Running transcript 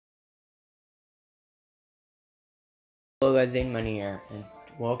Hello guys, Money here, and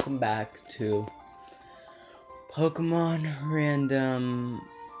welcome back to Pokemon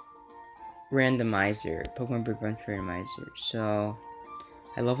Randomizer, Pokemon Big Bunch Randomizer. So,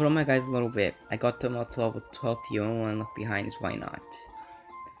 I leveled up my guys a little bit. I got them up to level 12, the only one left behind is Why Not.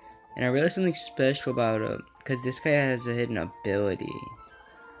 And I realized something special about him, because this guy has a hidden ability.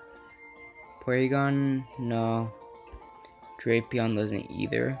 Porygon, no. Drapion doesn't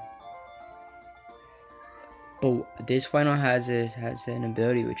either. But this final has an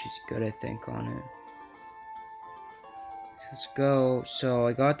ability which is good, I think, on it. Let's go. So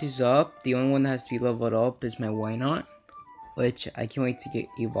I got these up. The only one that has to be leveled up is my Why Not, which I can't wait to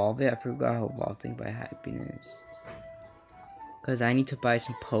evolve it. I forgot how evolving by happiness. Cause I need to buy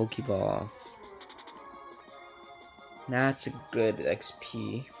some Pokeballs. That's a good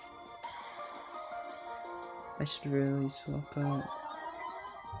XP. I should really swap out.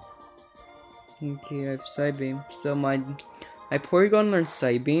 Okay, I have Psybeam. So my Porygon learned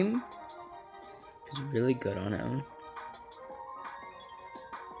Psybeam. He's really good on it.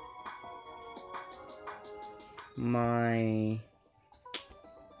 My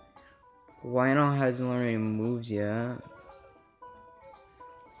Wino hasn't learned any moves yet.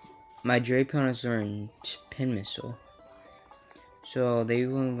 My Drapion has learned Pin Missile. So they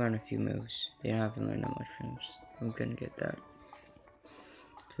only learn a few moves. They haven't learned that much moves. I'm gonna get that.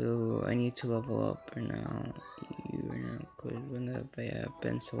 So I need to level up right now. Because when have I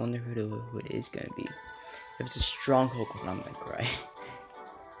been? So I wonder who it is gonna be. If it's a strong Pokemon, I'm gonna cry.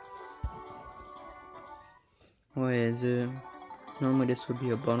 What is it? Normally this would be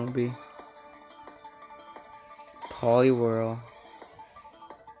a Bumblebee. Poliwhirl.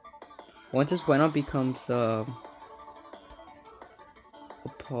 Once this Wino becomes no,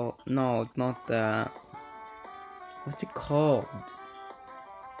 not that. What's it called?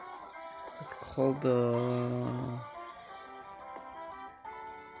 It's called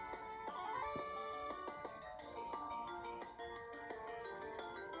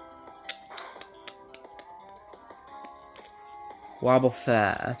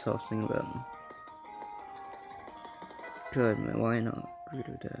Wobbuffet. That's what I was thinking about. Good, man. Why not? Good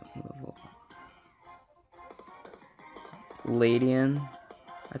with that level. Ladian.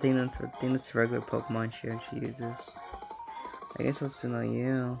 I think that's a regular Pokemon she actually uses. I guess I'll still know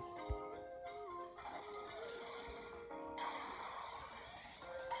you.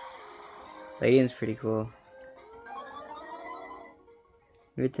 Ladian's pretty cool.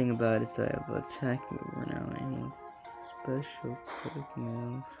 Good thing about it is that I have an attack move now and a special attack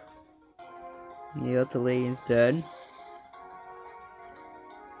move. Yep, the Ladian's dead.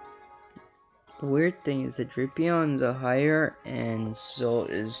 The weird thing is that Drapion's a higher, and so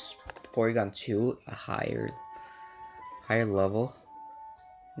is Porygon 2, a higher level.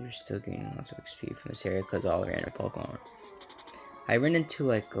 You're still gaining lots of XP from this area because all random Pokemon. I ran into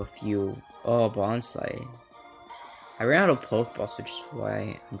like a few. Oh, Bonsai. I ran out of Pokeballs, which is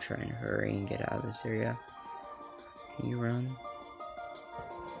why I'm trying to hurry and get out of this area. Can you run?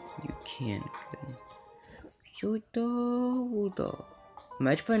 You can. Good.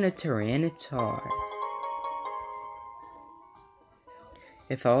 Imagine finding a Tyranitar.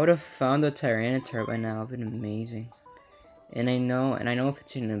 If I would have found a Tyranitar by now, it would have been amazing. And I know if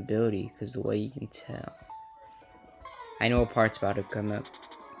it's an ability, because the way you can tell. I know a part's about to come up.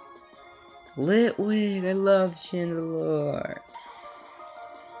 Litwig, I love Chandelure.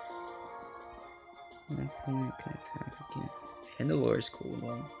 I think I can attack again. Chandelure is cool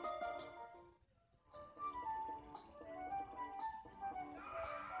though.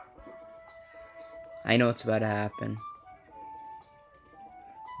 I know what's about to happen.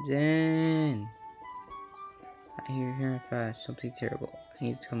 Zen! I hear here fast, something terrible. I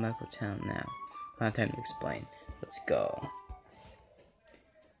need to come back to town now. I don't have time to explain. Let's go.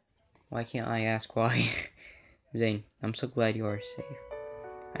 Why can't I ask why? Zane, I'm so glad you are safe.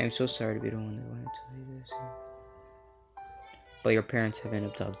 I am so sorry to be the one that wanted to tell you this. But your parents have been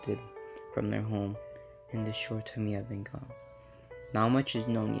abducted from their home in the short time you have been gone. Not much is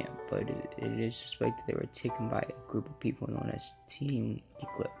known yet, but it is suspected they were taken by a group of people known as Team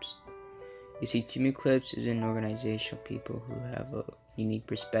Eclipse. You see, Team Eclipse is an organization of people who have a unique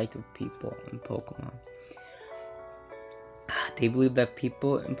perspective of people in Pokemon. They believe that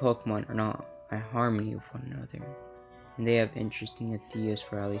people and Pokemon are not in harmony with one another, and they have interesting ideas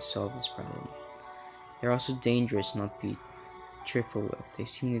for how they solve this problem. They're also dangerous, not to be trifled with. They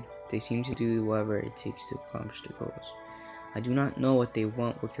seem to do whatever it takes to accomplish their goals. I do not know what they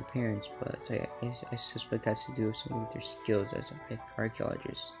want with your parents, but I suspect that has to do with some of their skills as an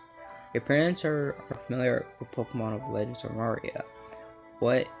archaeologist. Your parents are familiar with Pokemon of Legends of Maria.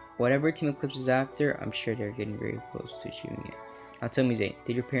 What whatever Team Eclipse is after, I'm sure they're getting very close to achieving it. Now tell me, Zay,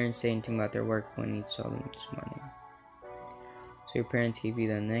 did your parents say anything about their work when you saw them this morning? So your parents gave you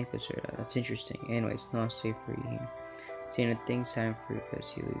that necklace, or that's interesting. Anyways, not safe for you here. Saying that things time for you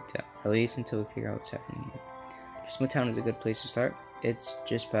because you leave town. At least until we figure out what's happening here. Just my town is a good place to start. It's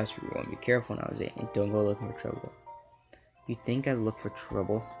just past Route 1. Be careful now, Zay, and don't go looking for trouble. You think I look for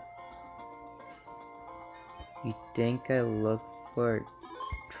trouble? You think I look for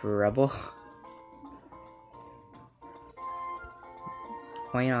trouble?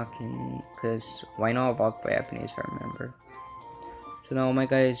 Why not? Because why not evolve by Japanese if I remember. So now, my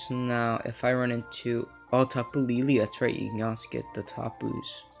guys, now if I run into Tapu Lili, that's right, you can also get the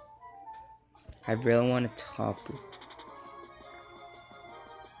Tapus. I really want a Tapu.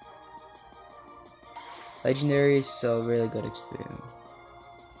 Legendary is so really good XP.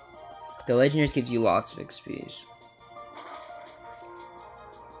 The legendaries gives you lots of XPs.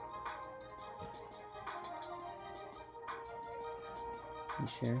 You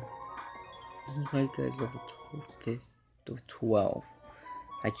sure? Like guys, level 12.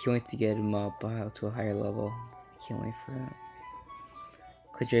 I can't wait to get him up to a higher level. I can't wait for that.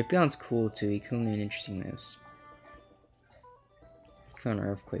 Cause Drapeon's cool too. He can learn interesting moves. He can learn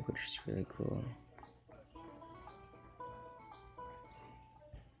Earthquake, which is really cool.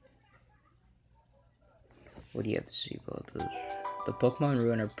 What do you have to say about those? The Pokemon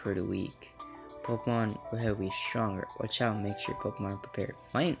Ruin are pretty weak. Pokemon will be stronger. Watch out, make sure Pokemon are prepared.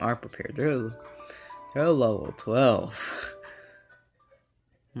 Mine are prepared. They're level 12.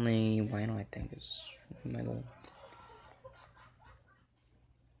 Only why don't I think it's my level?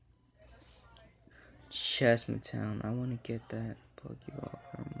 Chestnut Town. I want to get that Pokeball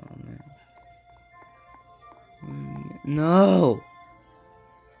for a moment. No!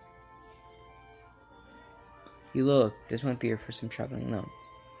 You look, this might be your first time traveling alone.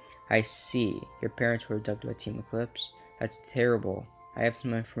 I see. Your parents were abducted by Team Eclipse. That's terrible. I have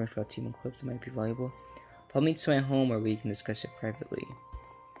some information about Team Eclipse that might be valuable. Follow me to my home where we can discuss it privately.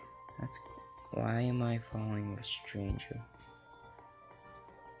 Why am I following a stranger?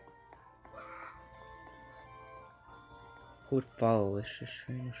 Who would follow a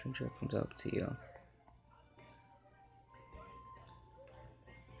stranger that comes up to you?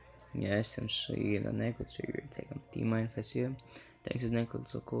 Yes, I'm so you get a necklace or you're taking. Do you mind if I see him? Thanks, his necklace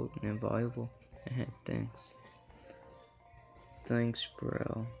so cool and valuable. Thanks. Thanks,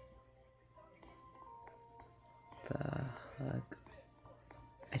 bro. The heck?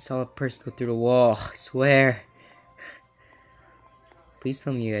 I saw a person go through the wall, I swear. Please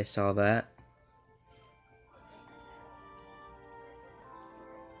tell me you guys saw that.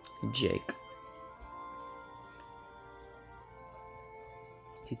 Jake.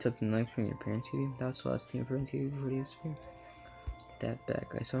 You took the knife from your parents' TV? That's the last thing your parents' TV before you disappeared. That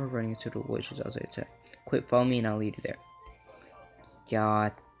back. I saw her running into the woods just outside the town. Quick, follow me and I'll lead you there.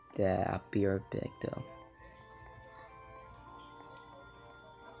 Got that. I'll be right back though.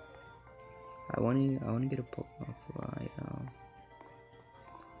 I wanna get a Pokemon Fly.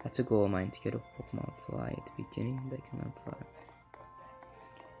 That's a goal of mine, to get a Pokemon Fly at the beginning that can learn Fly.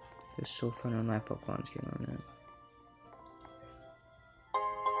 They're so fun on my Pokemon can learn it.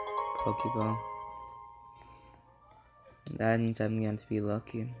 Pokeball. That means I'm going to be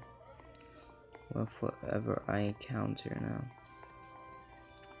lucky with whatever I encounter now.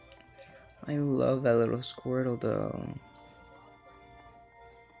 I love that little Squirtle though.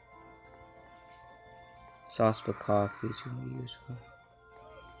 Sauce but coffee is gonna be useful.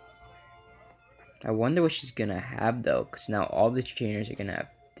 I wonder what she's gonna have though, because now all the trainers are gonna have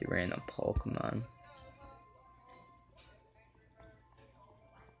the random Pokemon.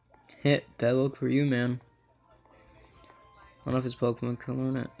 Hit bad luck for you, man. I don't know if his Pokemon can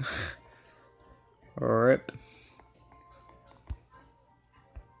learn it. Rip.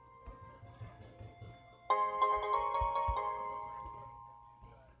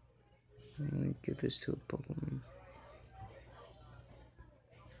 Let me give this to a Pokemon.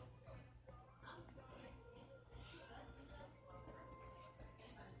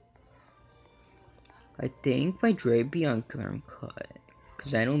 I think my Drapion can learn Cut.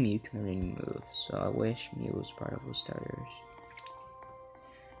 Because I know Mew can learn any moves, so I wish Mew was part of those starters.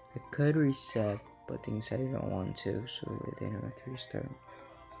 I could reset, but things I don't want to, so they don't have to restart.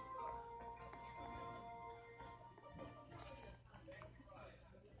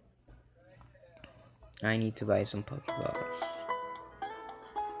 I need to buy some Pokeballs.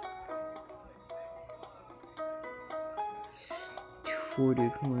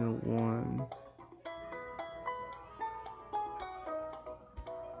 $40.1.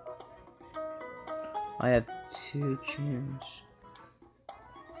 I have 2 gyms.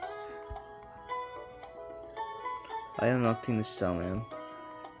 I have nothing to sell, man.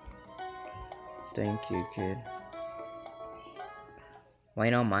 Thank you, kid. Why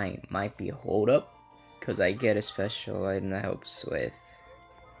not mine? Might be a hold up, because I get a special item that helps with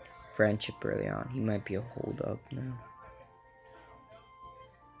friendship early on. He might be a hold up now.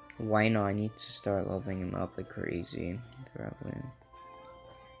 Why not? I need to start leveling him up like crazy. Probably.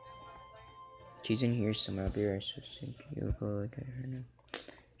 She's in here somewhere. I'll be right so soon. You look like I heard him.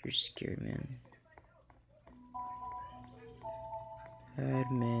 You're scared, man.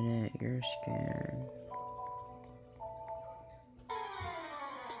 Admit it, you're scared.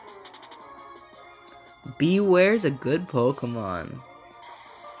 Beware's a good Pokemon.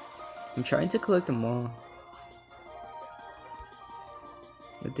 I'm trying to collect them all.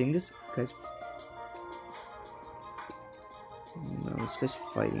 I think this guy's... No, this guy's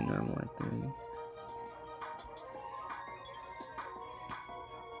fighting normal, I think.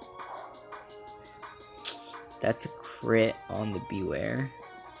 That's a crit on the Beware.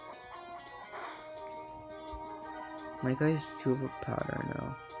 My guy's too overpowered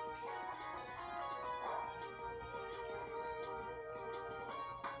now.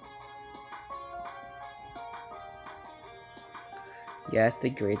 Yeah, that's the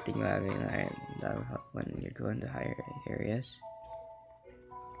great thing about having that when you're going to higher areas.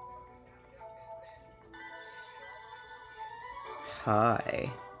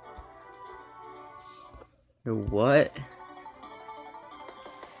 Hi. What?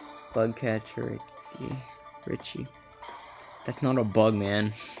 Bug catcher Richie. That's not a bug, man.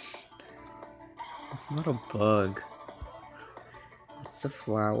 That's not a bug. It's a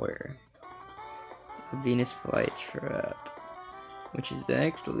flower. A Venus flytrap. Which is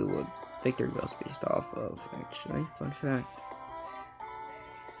actually what Victorville's based off of, actually. Fun fact.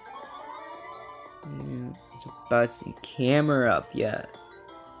 Yeah, it's a bouncing camera up, yes.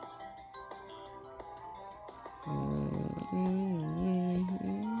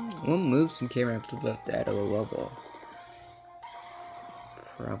 What moves can camera up to lift at a low level?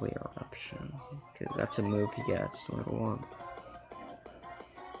 Probably Eruption. Because that's a move he gets, level 1.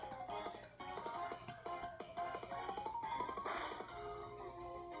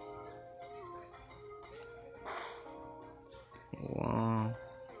 Wow.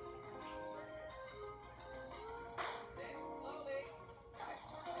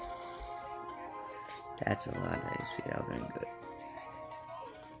 That's a lot of XP. That would have been good.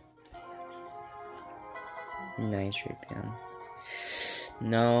 Nice Rapion.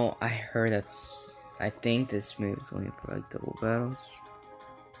 No, I heard that's... I think this move is only for like double battles.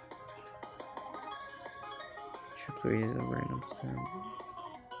 Triple is a random stun.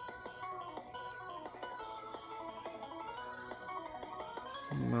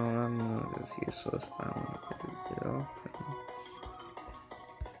 No, that move is useless if I want to get off.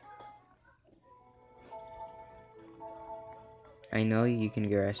 I know you can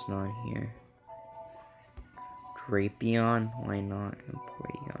get Resnon here. Drapion? Why not?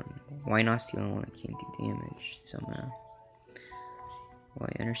 Empoleon. Why not steal one that can't do damage somehow? Well,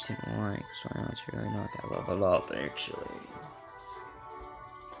 I understand why, because why not's really not that leveled up, actually.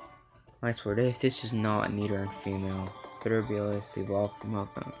 I swear, if this is not neuter and female, better be able to evolve from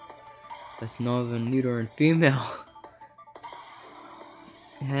Hellfire. That's not even neuter and female.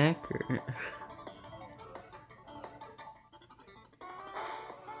 Hacker.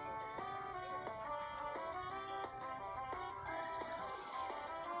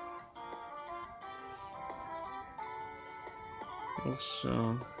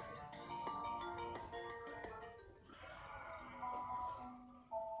 Also,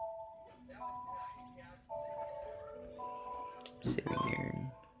 saving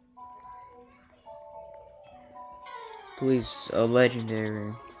here. Please, a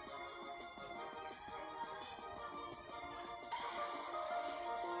legendary.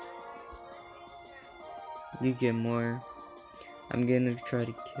 You get more. I'm gonna try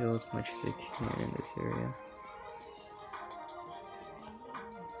to kill as much as I can in this area.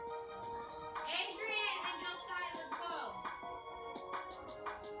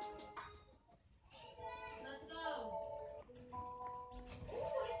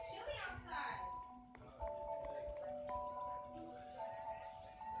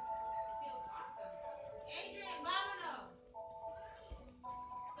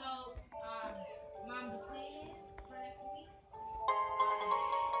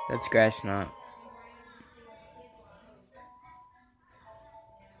 That's grass knot.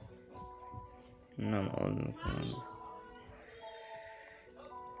 No, no.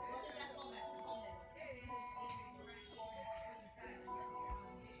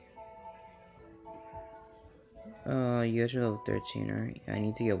 You guys are level 13, right? I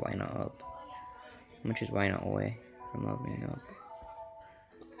need to get Why Not up. How much is Why Not away? from leveling up.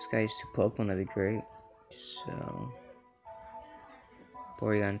 This guy is 2 Pokemon, that'd be great. So,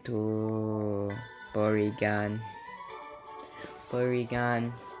 Porygon 2, Porygon.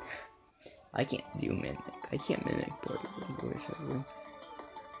 I can't do Mimic. I can't mimic Porygon voice ever.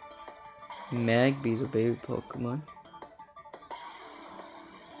 Magby's a baby Pokemon.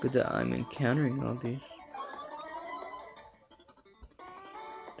 Good that I'm encountering all these.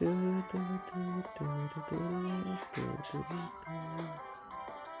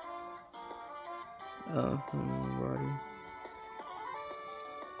 Oh, body.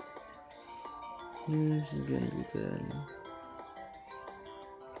 This is gonna be good.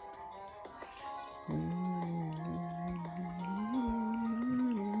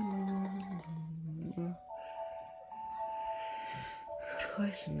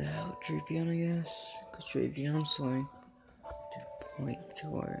 Poison out Drapion, I guess. Because Drapion's like to the point to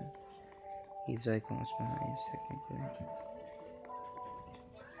where he's like almost behind, technically.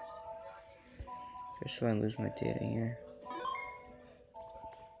 Just so I lose my data here.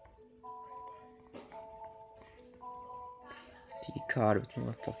 You caught it with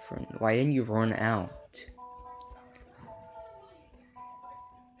your full friend. Why didn't you run out?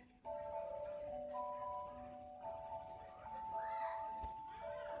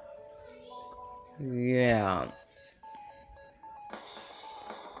 Yeah.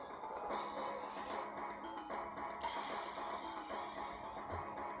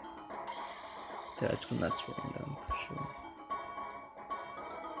 That's random for sure.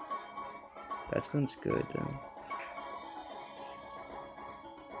 That's one's good though.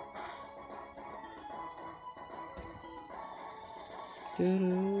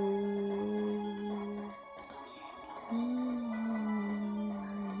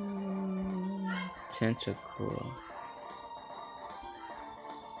 Tentacruel.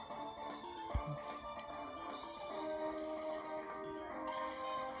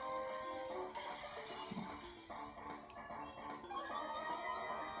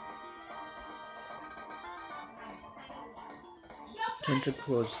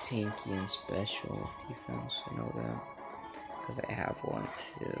 Tentacruel's tanky and special defense, I know that. Because I have one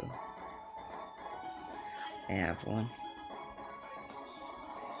too. I have one.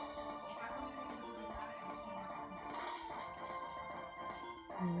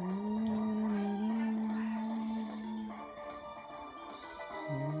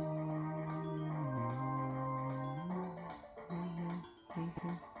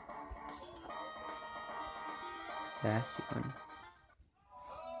 Sassy one.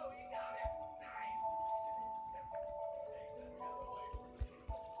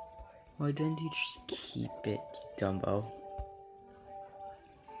 Why didn't you just keep it, Dumbo?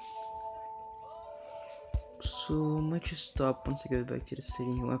 So I might just stop once I get back to the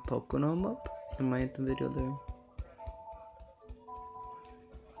city and my Pokemon up. I might end the video there.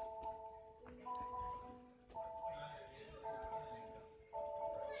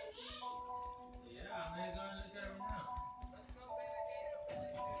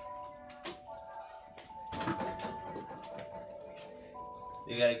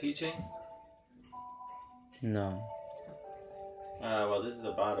 You got a keychain? No. Well, this is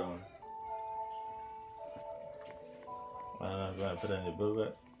a bottom one. I'm gonna put it in your book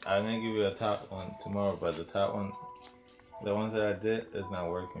bag. I'm gonna give you a top one tomorrow, but the top one, the ones that I did, is not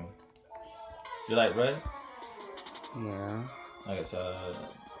working. You like red? Yeah. Okay, so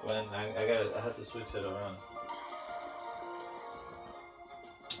when I have to switch it around.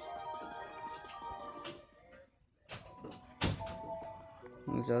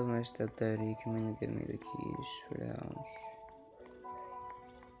 That was my stepdad. He came in to give me the keys for the house.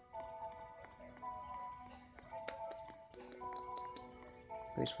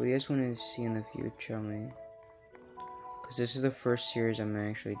 Wait, so what do you guys want to see in the future, me? Because this is the first series I'm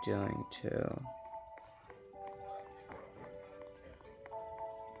actually doing, too.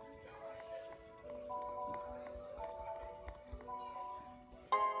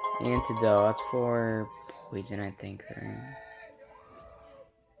 Antidote, that's for poison, I think, right?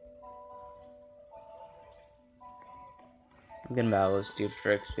 I'm gonna battle this dude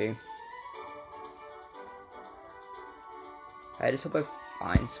for XP. I just hope I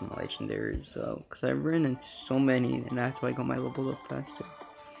find some legendaries though, because I've run into so many, and that's why I got my level up faster.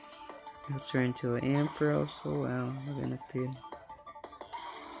 Let's turn into an Ampharos. Oh wow, I'm gonna feed.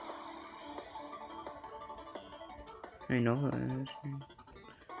 I know what that is.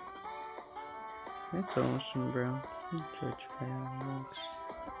 That's awesome, bro. Judge by how it looks.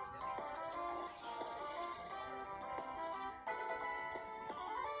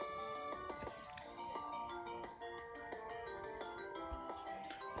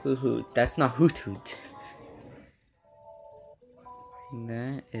 Hoo-hoot. That's not Hoot Hoot.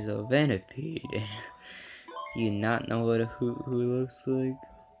 That is a venipede. Do you not know what a who looks like?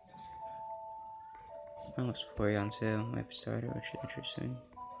 Oh, it's probably on sale. Might be started, which is interesting.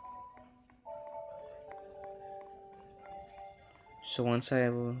 So once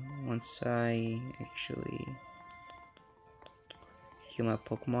I actually heal my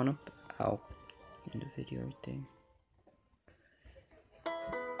Pokemon up, I'll end the video right there.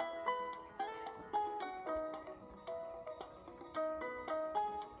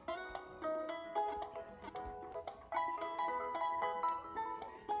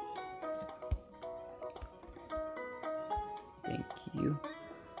 Thank you.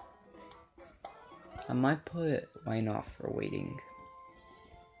 I might put wine off for waiting.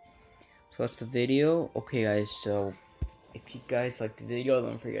 So that's the video. Okay guys, so if you guys like the video,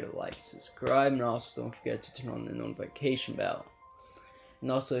 don't forget to like, subscribe, and also don't forget to turn on the notification bell.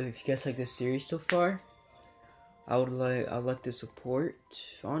 And also, if you guys like this series so far, I'd like the support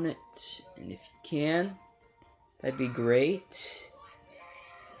on it. And if you can, that'd be great.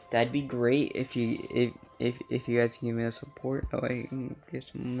 That'd be great if you guys can give me the support. Oh, I can get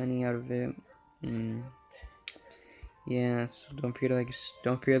some money out of it. Yeah, so don't forget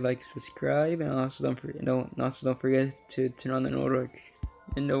to like, subscribe, and also don't forget to turn on the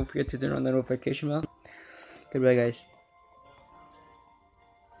notification bell. Goodbye, guys.